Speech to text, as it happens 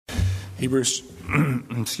Hebrews,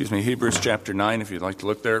 Hebrews chapter 9, if you'd like to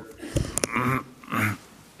look there.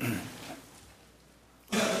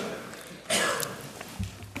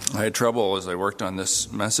 I had trouble as I worked on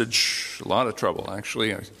this message, a lot of trouble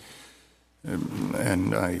actually,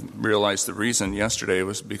 and I realized the reason yesterday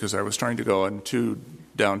was because I was trying to go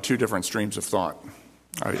down two different streams of thought.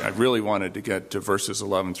 I really wanted to get to verses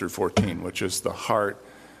 11 through 14, which is the heart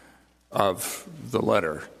of the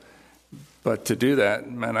letter. But to do that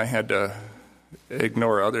meant I had to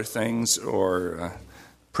ignore other things or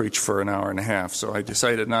preach for an hour and a half. So I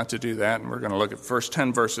decided not to do that, and we're going to look at the first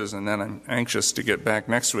 10 verses, and then I'm anxious to get back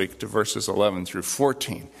next week to verses 11 through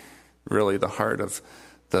 14, really the heart of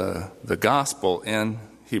the gospel in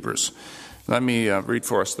Hebrews. Let me read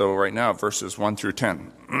for us, though, right now, verses 1 through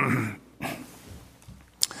 10.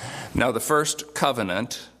 Now, the first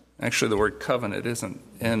covenant, actually the word covenant isn't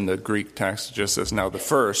in the Greek text, it just says now the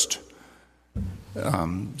first.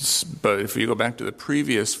 But if you go back to the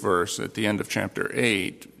previous verse at the end of chapter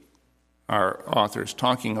 8, our author is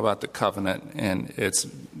talking about the covenant, and it's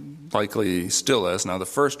likely still is. Now, the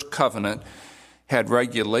first covenant had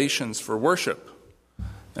regulations for worship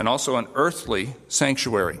and also an earthly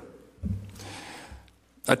sanctuary.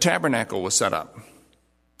 A tabernacle was set up.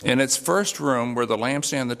 In its first room were the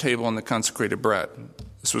lampstand, the table, and the consecrated bread.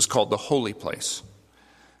 This was called the holy place.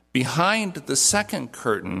 Behind the second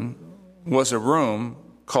curtain was a room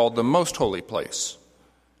called the most holy place,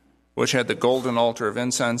 which had the golden altar of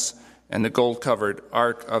incense and the gold-covered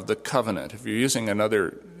ark of the covenant. If you're using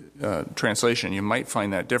another translation, you might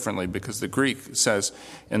find that differently because the Greek says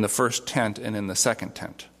in the first tent and in the second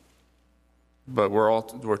tent. But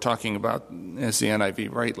we're talking about, as the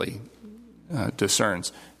NIV rightly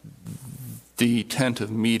discerns, the tent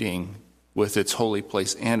of meeting with its holy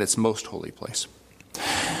place and its most holy place.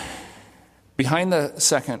 Behind the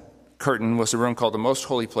second curtain was a room called the most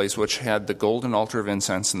holy place, which had the golden altar of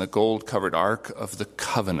incense and the gold-covered ark of the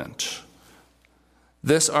covenant.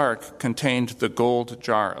 This ark contained the gold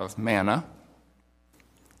jar of manna,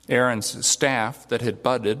 Aaron's staff that had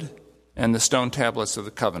budded, and the stone tablets of the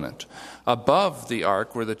covenant. Above the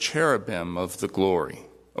ark were the cherubim of the glory,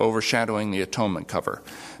 overshadowing the atonement cover.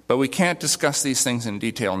 But we can't discuss these things in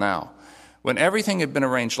detail now. When everything had been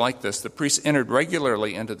arranged like this, the priests entered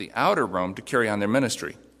regularly into the outer room to carry on their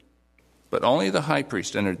ministry. But only the high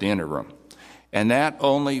priest entered the inner room, and that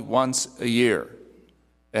only once a year,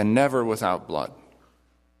 and never without blood,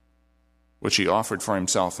 which he offered for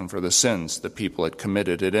himself and for the sins the people had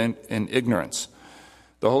committed in ignorance.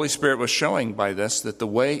 The Holy Spirit was showing by this that the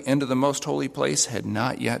way into the most holy place had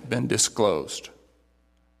not yet been disclosed,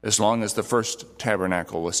 as long as the first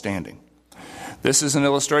tabernacle was standing. This is an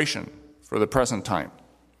illustration for the present time,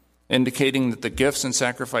 indicating that the gifts and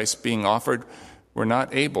sacrifice being offered were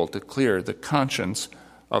not able to clear the conscience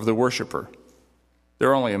of the worshiper.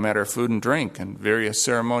 They're only a matter of food and drink and various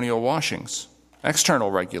ceremonial washings,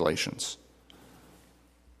 external regulations,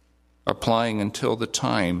 applying until the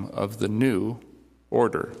time of the new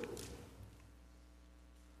order.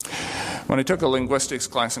 When I took a linguistics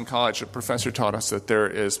class in college, a professor taught us that there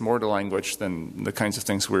is more to language than the kinds of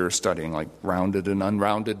things we were studying, like rounded and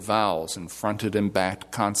unrounded vowels, and fronted and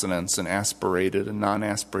backed consonants, and aspirated and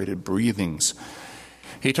non-aspirated breathings.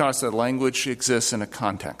 He taught us that language exists in a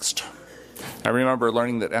context. I remember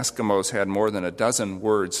learning that Eskimos had more than a dozen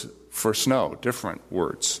words for snow, different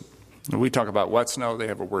words. When we talk about wet snow, they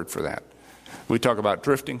have a word for that. We talk about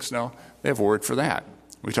drifting snow, they have a word for that.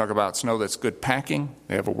 We talk about snow that's good packing,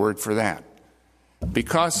 they have a word for that.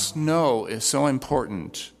 Because snow is so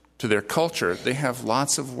important to their culture, they have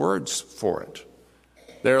lots of words for it.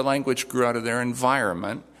 Their language grew out of their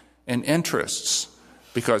environment and interests.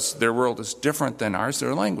 Because their world is different than ours,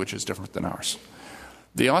 their language is different than ours.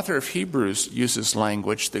 The author of Hebrews uses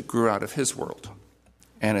language that grew out of his world,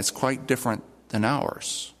 and it's quite different than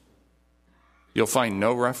ours. You'll find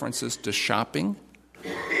no references to shopping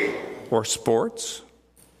or sports.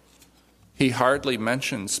 He hardly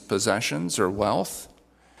mentions possessions or wealth,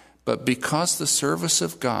 but because the service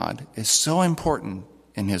of God is so important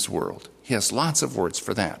in his world, he has lots of words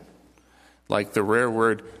for that, like the rare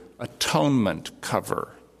word atonement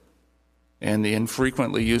cover, and the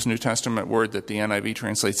infrequently used New Testament word that the NIV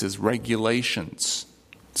translates as regulations.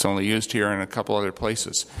 It's only used here and a couple other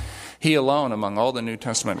places. He alone, among all the New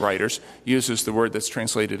Testament writers, uses the word that's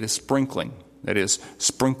translated as sprinkling, that is,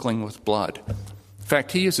 sprinkling with blood. In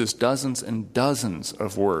fact, he uses dozens and dozens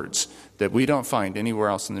of words that we don't find anywhere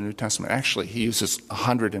else in the New Testament. Actually, he uses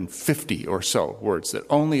 150 or so words that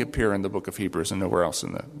only appear in the book of Hebrews and nowhere else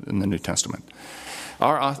in the New Testament.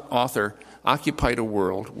 Our author occupied a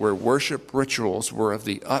world where worship rituals were of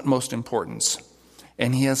the utmost importance,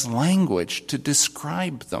 and he has language to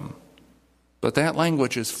describe them. But that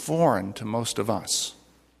language is foreign to most of us.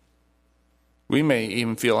 We may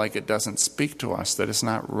even feel like it doesn't speak to us, that it's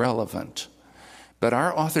not relevant. But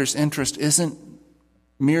our author's interest isn't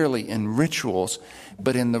merely in rituals,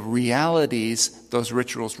 but in the realities those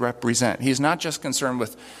rituals represent. He's not just concerned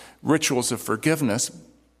with rituals of forgiveness,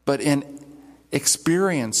 but in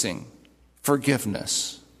experiencing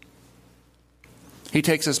forgiveness. He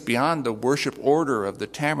takes us beyond the worship order of the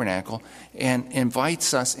tabernacle and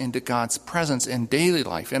invites us into God's presence in daily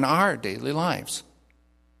life, in our daily lives.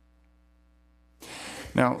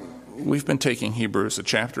 Now, we've been taking Hebrews a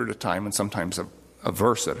chapter at a time and sometimes a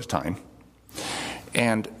verse at a time.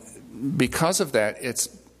 And because of that, it's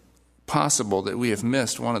possible that we have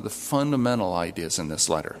missed one of the fundamental ideas in this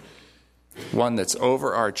letter, one that's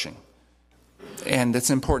overarching and that's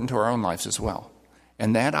important to our own lives as well.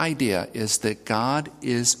 And that idea is that God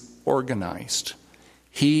is organized.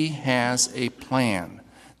 He has a plan.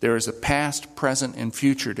 There is a past, present, and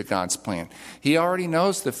future to God's plan. He already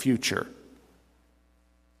knows the future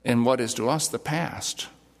and what is to us the past.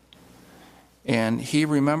 And he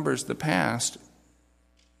remembers the past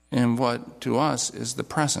and what to us is the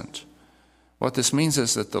present. What this means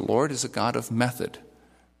is that the Lord is a God of method.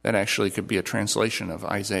 That actually could be a translation of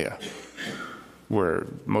Isaiah, where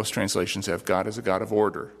most translations have God as a God of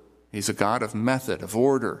order. He's a God of method, of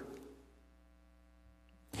order.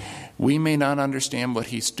 We may not understand what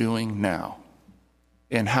he's doing now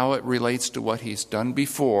and how it relates to what he's done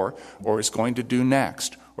before or is going to do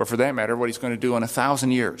next, or for that matter, what he's going to do in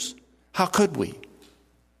 1,000 years. How could we?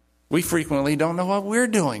 We frequently don't know what we're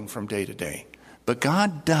doing from day to day, but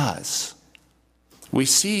God does. We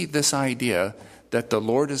see this idea that the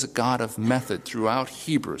Lord is a God of method throughout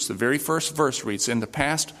Hebrews. The very first verse reads, in the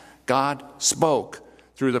past, God spoke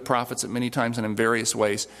through the prophets at many times and in various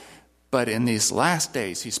ways, but in these last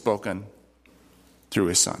days, he's spoken through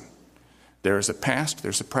his Son. There is a past,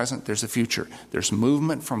 there's a present, there's a future. There's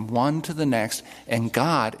movement from one to the next, and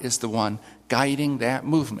God is the one guiding that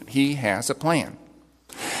movement. He has a plan.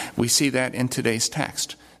 We see that in today's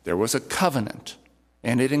text. There was a covenant,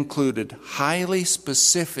 and it included highly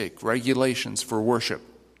specific regulations for worship.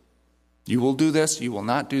 You will do this, you will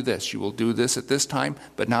not do this. You will do this at this time,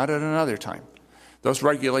 but not at another time. Those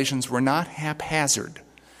regulations were not haphazard.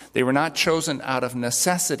 They were not chosen out of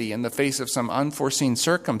necessity in the face of some unforeseen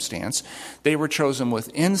circumstance. They were chosen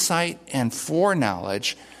with insight and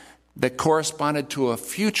foreknowledge that corresponded to a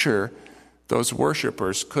future those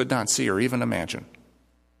worshipers could not see or even imagine.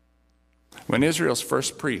 When Israel's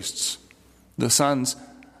first priests, the sons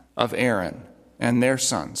of Aaron and their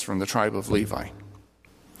sons from the tribe of Levi,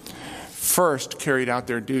 first carried out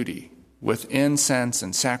their duty with incense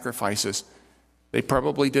and sacrifices, they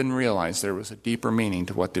probably didn't realize there was a deeper meaning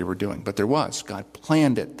to what they were doing. But there was. God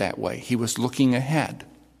planned it that way. He was looking ahead.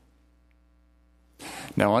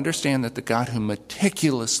 Now understand that the God who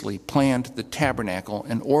meticulously planned the tabernacle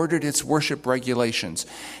and ordered its worship regulations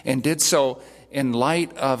and did so in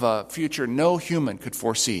light of a future no human could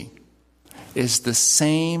foresee is the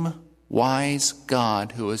same wise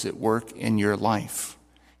God who is at work in your life.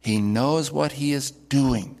 He knows what he is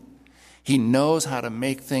doing. He knows how to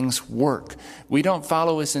make things work. We don't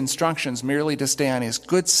follow his instructions merely to stay on his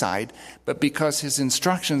good side, but because his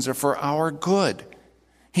instructions are for our good.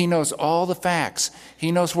 He knows all the facts.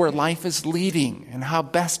 He knows where life is leading and how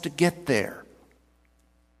best to get there.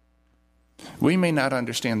 We may not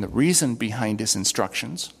understand the reason behind his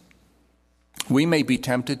instructions. We may be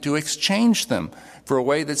tempted to exchange them for a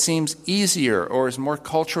way that seems easier or is more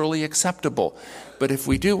culturally acceptable. But if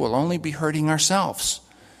we do, we'll only be hurting ourselves.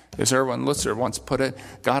 As Erwin Lutzer once put it,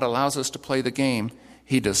 God allows us to play the game.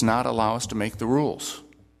 He does not allow us to make the rules.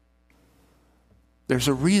 There's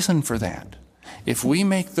a reason for that. If we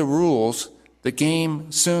make the rules, the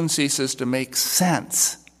game soon ceases to make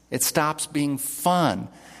sense. It stops being fun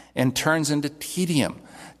and turns into tedium.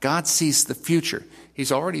 God sees the future.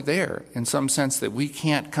 He's already there in some sense that we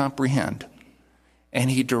can't comprehend.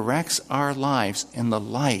 And he directs our lives in the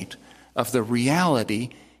light of the reality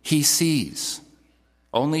he sees.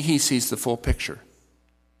 Only he sees the full picture.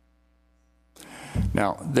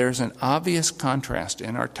 Now, there's an obvious contrast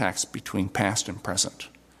in our text between past and present.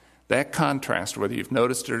 That contrast, whether you've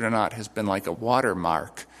noticed it or not, has been like a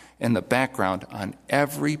watermark in the background on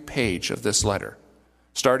every page of this letter,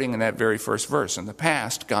 starting in that very first verse. In the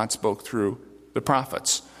past, God spoke through the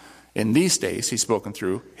prophets. In these days, he's spoken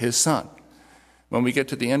through his Son. When we get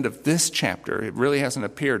to the end of this chapter, it really hasn't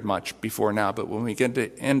appeared much before now, but when we get to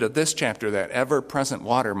the end of this chapter, that ever-present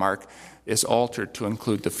watermark is altered to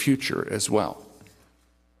include the future as well.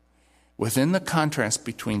 Within the contrast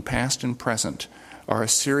between past and present are a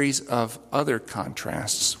series of other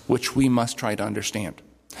contrasts which we must try to understand.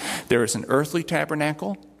 There is an earthly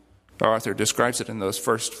tabernacle, our author describes it in those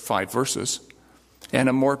first 5 verses, and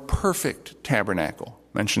a more perfect tabernacle,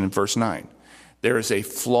 mentioned in verse 9. There is a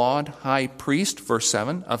flawed high priest, verse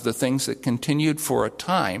 7, of the things that continued for a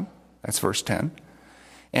time, that's verse 10,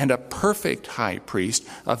 and a perfect high priest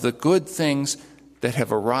of the good things that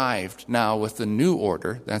have arrived now with the new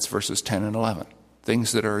order, that's verses 10 and 11,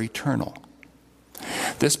 things that are eternal.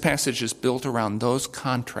 This passage is built around those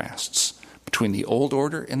contrasts between the old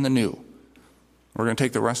order and the new. We're going to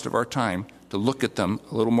take the rest of our time to look at them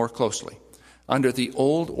a little more closely. Under the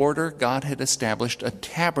old order, God had established a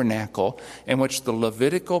tabernacle in which the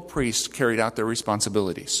Levitical priests carried out their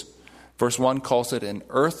responsibilities. Verse 1 calls it an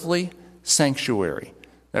earthly sanctuary.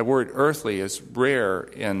 That word earthly is rare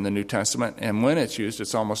in the New Testament, and when it's used,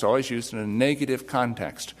 it's almost always used in a negative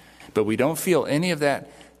context. But we don't feel any of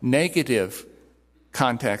that negative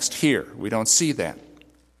context here. We don't see that.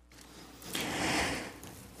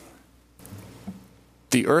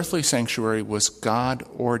 The earthly sanctuary was God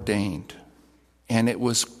ordained, and it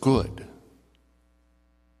was good,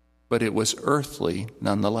 but it was earthly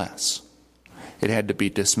nonetheless. It had to be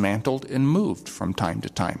dismantled and moved from time to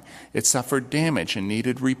time. It suffered damage and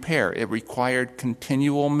needed repair. It required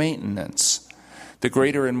continual maintenance. The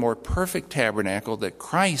greater and more perfect tabernacle that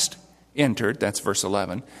Christ entered, that's verse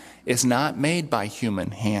 11, is not made by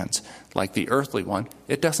human hands like the earthly one.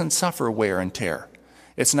 It doesn't suffer wear and tear.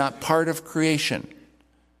 It's not part of creation.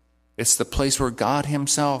 It's the place where God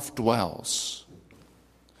himself dwells.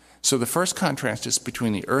 So the first contrast is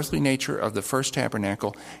between the earthly nature of the first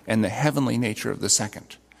tabernacle and the heavenly nature of the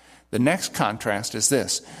second. The next contrast is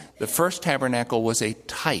this. The first tabernacle was a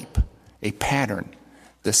type, a pattern.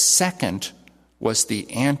 The second was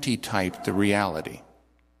the antitype, the reality.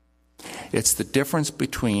 It's the difference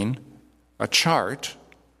between a chart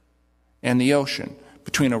and the ocean,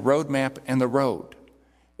 between a road map and the road.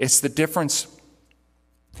 It's the difference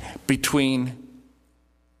between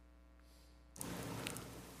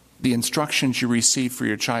the instructions you receive for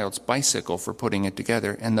your child's bicycle for putting it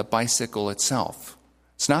together and the bicycle itself.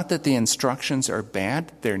 It's not that the instructions are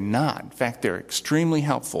bad. They're not. In fact, they're extremely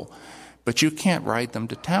helpful. But you can't ride them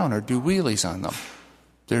to town or do wheelies on them.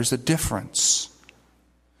 There's a difference.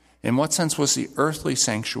 In what sense was the earthly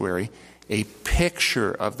sanctuary a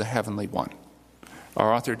picture of the heavenly one?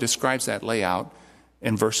 Our author describes that layout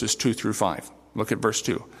in verses 2 through 5. Look at verse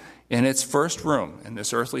 2. In its first room, in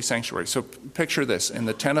this earthly sanctuary, so picture this. In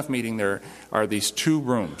the tent of meeting, there are these 2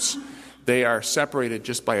 rooms. They are separated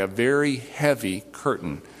just by a very heavy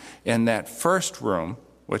curtain. In that first room,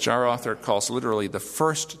 which our author calls literally the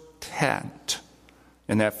first tent,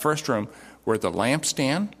 in that first room were the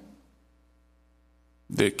lampstand,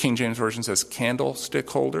 the King James Version says candlestick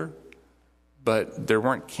holder, but there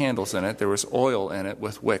weren't candles in it. There was oil in it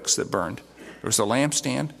with wicks that burned. There was a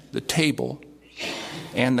lampstand, the table,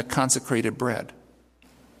 and the consecrated bread.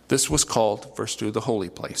 This was called, verse 2, the holy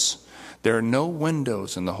place. There are no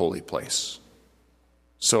windows in the holy place.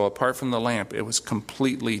 So apart from the lamp, it was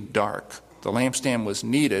completely dark. The lampstand was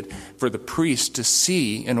needed for the priests to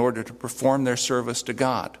see in order to perform their service to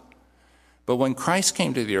God. But when Christ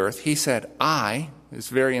came to the earth, he said, I, it's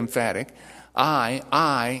very emphatic,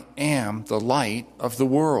 I am the light of the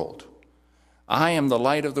world. I am the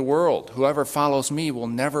light of the world. Whoever follows me will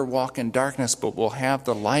never walk in darkness, but will have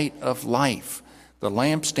the light of life. The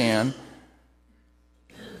lampstand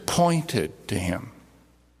pointed to him.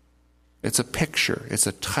 It's a picture. It's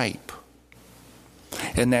a type.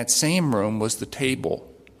 In that same room was the table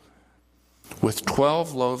with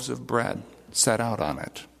 12 loaves of bread set out on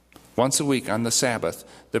it. Once a week on the Sabbath,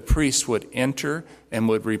 the priests would enter and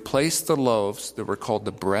would replace the loaves that were called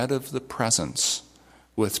the bread of the presence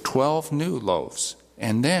with 12 new loaves,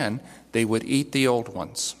 and then they would eat the old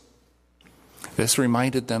ones. This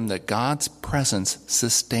reminded them that God's presence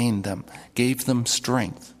sustained them, gave them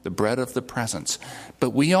strength, the bread of the presence.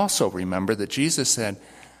 But we also remember that Jesus said,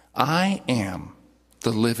 I am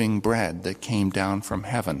the living bread that came down from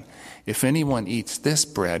heaven. If anyone eats this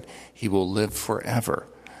bread, he will live forever.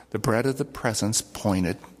 The bread of the presence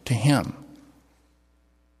pointed to him.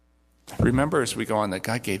 Remember as we go on that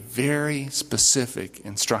God gave very specific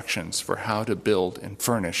instructions for how to build and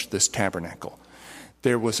furnish this tabernacle.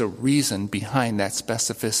 There was a reason behind that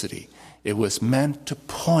specificity. It was meant to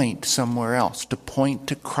point somewhere else, to point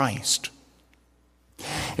to Christ.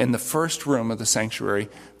 In the first room of the sanctuary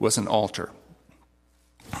was an altar.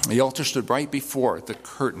 The altar stood right before the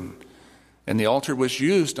curtain, and the altar was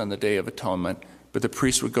used on the Day of Atonement, but the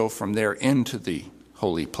priest would go from there into the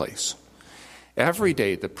holy place. Every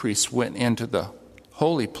day the priests went into the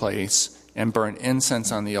holy place and burn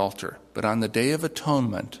incense on the altar. But on the Day of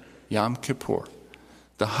Atonement, Yom Kippur,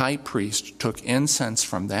 the high priest took incense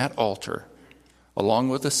from that altar, along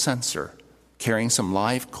with a censer, carrying some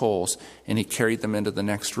live coals, and he carried them into the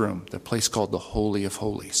next room, the place called the Holy of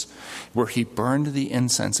Holies, where he burned the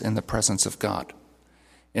incense in the presence of God.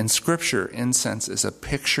 In Scripture, incense is a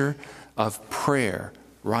picture of prayer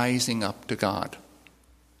rising up to God.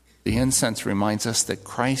 The incense reminds us that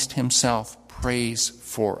Christ himself prays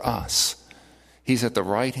for us. He's at the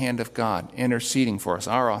right hand of God, interceding for us.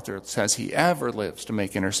 Our author says he ever lives to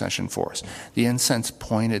make intercession for us. The incense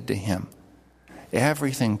pointed to him.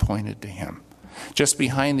 Everything pointed to him. Just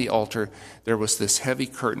behind the altar, there was this heavy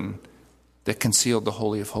curtain that concealed the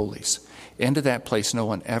Holy of Holies. Into that place no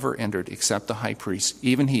one ever entered except the high priest,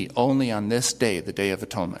 even he, only on this day, the Day of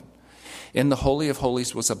Atonement. In the Holy of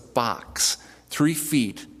Holies was a box, 3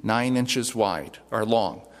 feet, 9 inches wide, or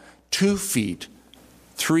long, 2 feet,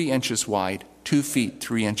 3 inches wide, 2 feet,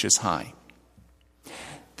 3 inches high.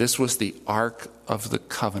 This was the Ark of the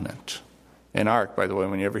Covenant. An ark, by the way,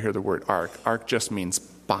 when you ever hear the word ark just means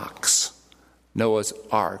box. Noah's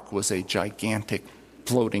ark was a gigantic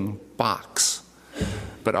floating box.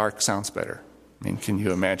 But ark sounds better. I mean, can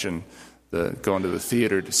you imagine going to the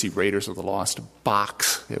theater to see Raiders of the Lost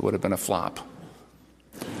box? It would have been a flop.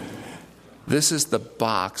 This is the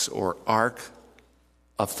box or Ark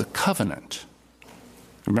of the Covenant.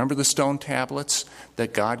 Remember the stone tablets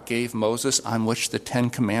that God gave Moses on which the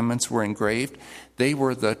 10 Commandments were engraved? They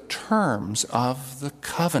were the terms of the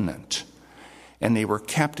covenant. And they were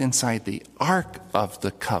kept inside the Ark of the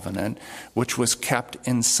Covenant, which was kept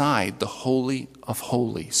inside the Holy of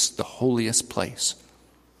Holies, the holiest place.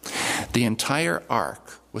 The entire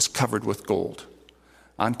ark was covered with gold.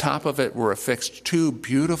 On top of it were affixed 2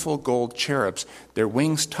 beautiful gold cherubs, their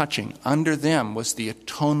wings touching. Under them was the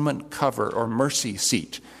atonement cover or mercy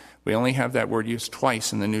seat. We only have that word used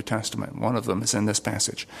twice in the New Testament. One of them is in this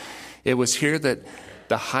passage. It was here that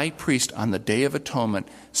the high priest on the Day of Atonement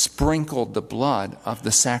sprinkled the blood of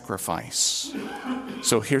the sacrifice.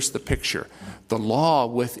 So here's the picture. The law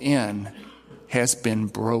within has been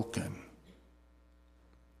broken,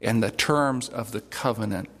 and the terms of the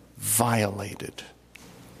covenant violated.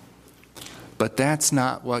 But that's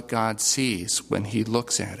not what God sees when he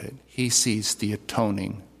looks at it. He sees the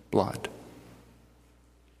atoning blood.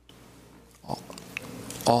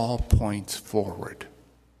 All points forward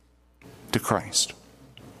to Christ.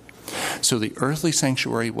 So the earthly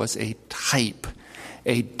sanctuary was a type,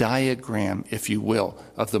 a diagram, if you will,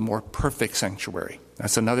 of the more perfect sanctuary.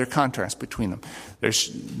 That's another contrast between them.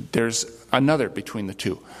 There's another between the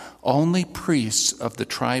two. Only priests of the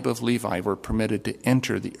tribe of Levi were permitted to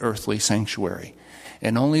enter the earthly sanctuary.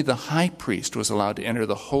 And only the high priest was allowed to enter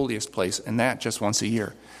the holiest place, and that just once a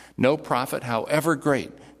year. No prophet, however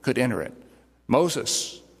great, could enter it.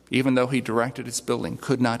 Moses, even though he directed its building,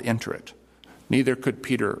 could not enter it. Neither could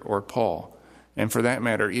Peter or Paul. And for that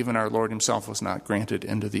matter, even our Lord himself was not granted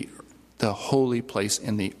into the holy place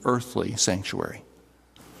in the earthly sanctuary.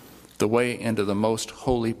 The way into the most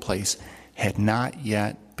holy place had not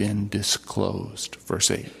yet been disclosed, verse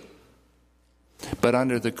 8. But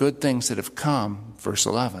under the good things that have come, verse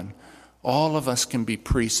 11, all of us can be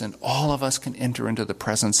priests and all of us can enter into the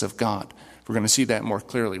presence of God. We're going to see that more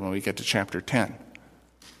clearly when we get to chapter 10.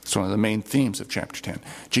 It's one of the main themes of chapter 10.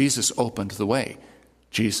 Jesus opened the way.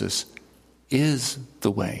 Jesus is the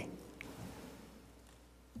way.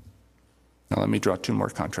 Now let me draw 2 more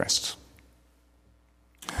contrasts.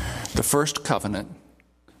 The first covenant,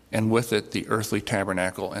 and with it the earthly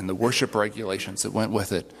tabernacle and the worship regulations that went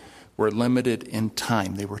with it, were limited in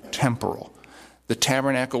time. They were temporal. The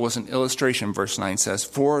tabernacle was an illustration, verse 9 says,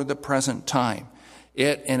 for the present time.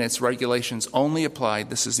 It and its regulations only applied,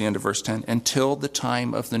 this is the end of verse 10, until the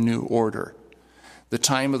time of the new order. The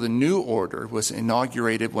time of the new order was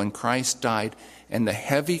inaugurated when Christ died, and the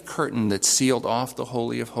heavy curtain that sealed off the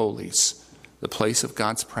Holy of Holies, the place of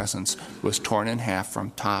God's presence, was torn in half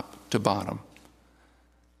from top to bottom.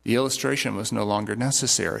 The illustration was no longer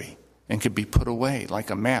necessary and could be put away like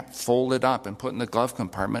a map, folded up and put in the glove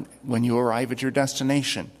compartment when you arrive at your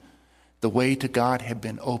destination. The way to God had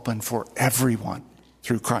been opened for everyone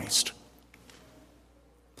through Christ.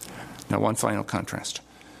 Now, one final contrast.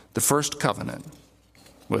 The first covenant,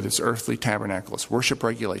 with its earthly tabernacle, its worship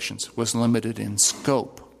regulations, was limited in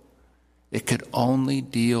scope. It could only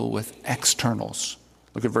deal with externals.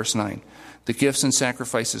 Look at verse 9. The gifts and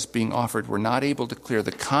sacrifices being offered were not able to clear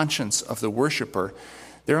the conscience of the worshiper.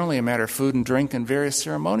 They're only a matter of food and drink and various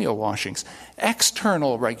ceremonial washings.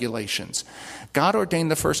 External regulations. God ordained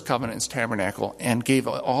the first covenant, its tabernacle, and gave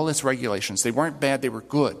all its regulations. They weren't bad, they were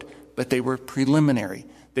good, but they were preliminary.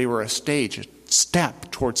 They were a stage, a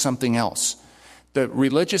step towards something else. The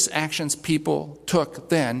religious actions people took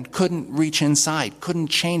then couldn't reach inside, couldn't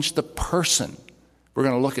change the person. We're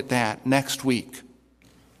going to look at that next week.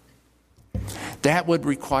 That would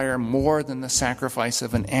require more than the sacrifice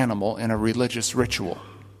of an animal in a religious ritual.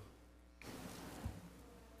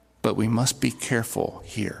 But we must be careful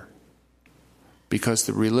here, because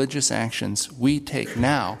the religious actions we take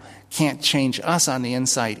now can't change us on the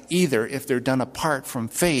inside either if they're done apart from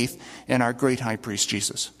faith in our great high priest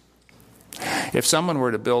Jesus. If someone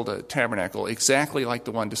were to build a tabernacle exactly like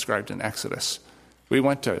the one described in Exodus, we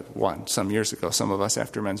went to one some years ago, some of us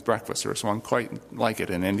after men's breakfast. There was one quite like it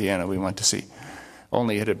in Indiana we went to see.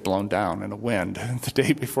 Only it had blown down in a wind the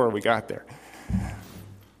day before we got there.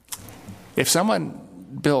 If someone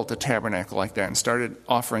built a tabernacle like that and started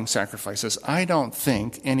offering sacrifices, I don't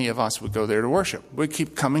think any of us would go there to worship. We'd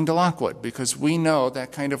keep coming to Lockwood because we know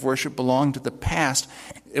that kind of worship belonged to the past.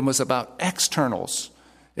 It was about externals.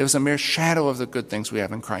 It was a mere shadow of the good things we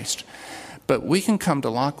have in Christ. But we can come to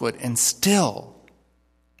Lockwood and still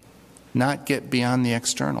not get beyond the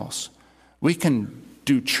externals. We can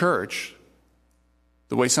do church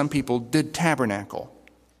the way some people did tabernacle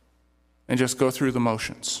and just go through the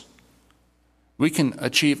motions. We can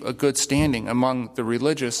achieve a good standing among the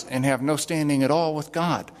religious and have no standing at all with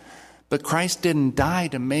God. But Christ didn't die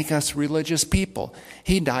to make us religious people.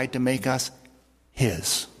 He died to make us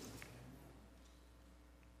His.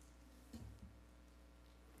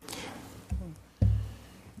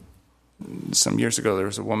 Some years ago, there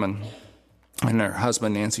was a woman and her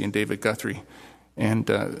husband, Nancy and David Guthrie, and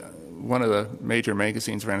one of the major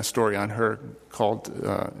magazines ran a story on her called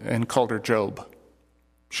her Job.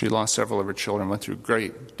 She lost several of her children, went through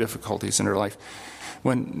great difficulties in her life.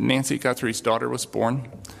 When Nancy Guthrie's daughter was born,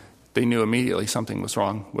 they knew immediately something was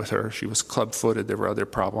wrong with her. She was club-footed. There were other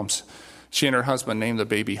problems. She and her husband named the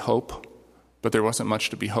baby Hope, but there wasn't much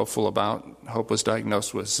to be hopeful about. Hope was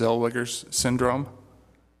diagnosed with Zellweger's syndrome,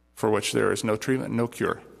 for which there is no treatment, no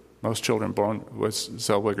cure. Most children born with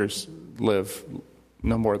Zellweger's live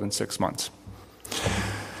no more than 6 months.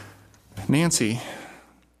 Nancy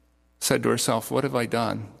said to herself, "What have I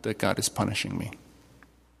done that God is punishing me?"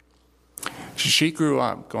 She grew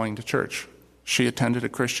up going to church. She attended a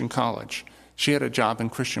Christian college. She had a job in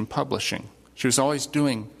Christian publishing. She was always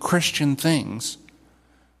doing Christian things,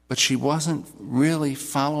 but she wasn't really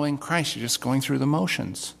following Christ. She was just going through the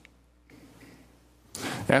motions.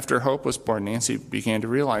 After Hope was born, Nancy began to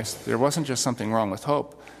realize there wasn't just something wrong with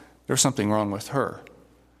Hope, there was something wrong with her.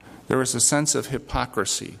 There was a sense of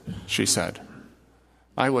hypocrisy, she said.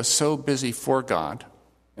 I was so busy for God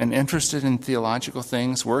and interested in theological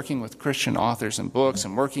things, working with Christian authors and books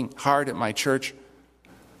and working hard at my church,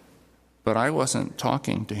 but I wasn't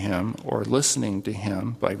talking to Him or listening to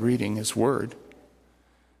Him by reading His Word.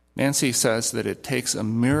 Nancy says that it takes a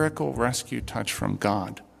miracle rescue touch from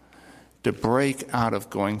God to break out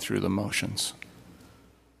of going through the motions.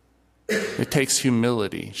 It takes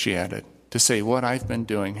humility, she added, to say what I've been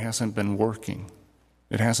doing hasn't been working.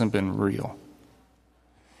 It hasn't been real.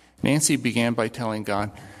 Nancy began by telling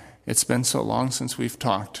God, it's been so long since we've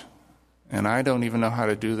talked, and I don't even know how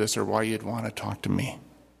to do this or why you'd want to talk to me.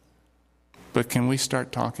 But can we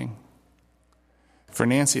start talking? For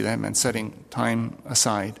Nancy, that meant setting time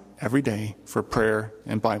aside every day for prayer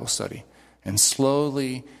and Bible study. And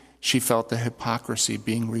slowly, she felt the hypocrisy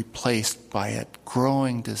being replaced by a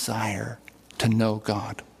growing desire to know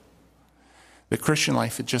God. The Christian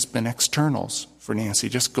life had just been externals for Nancy,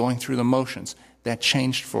 just going through the motions. That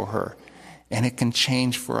changed for her. And it can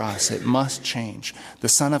change for us. It must change. The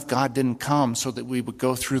Son of God didn't come so that we would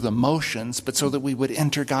go through the motions, but so that we would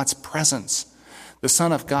enter God's presence. The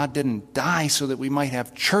Son of God didn't die so that we might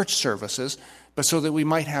have church services, but so that we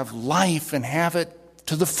might have life and have it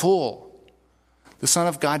to the full. The Son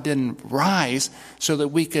of God didn't rise so that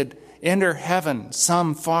we could enter heaven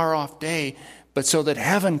some far-off day, but so that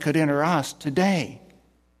heaven could enter us today.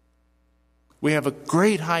 We have a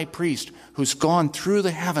great high priest who's gone through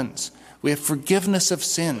the heavens. We have forgiveness of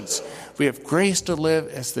sins. We have grace to live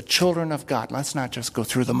as the children of God. Let's not just go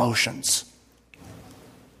through the motions.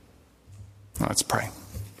 Let's pray.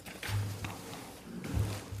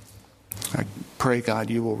 I pray,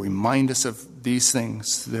 God, you will remind us of these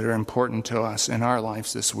things that are important to us in our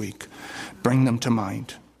lives this week. Bring them to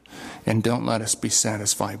mind. And don't let us be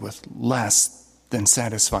satisfied with less than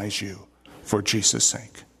satisfies you, for Jesus'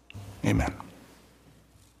 sake. Amen.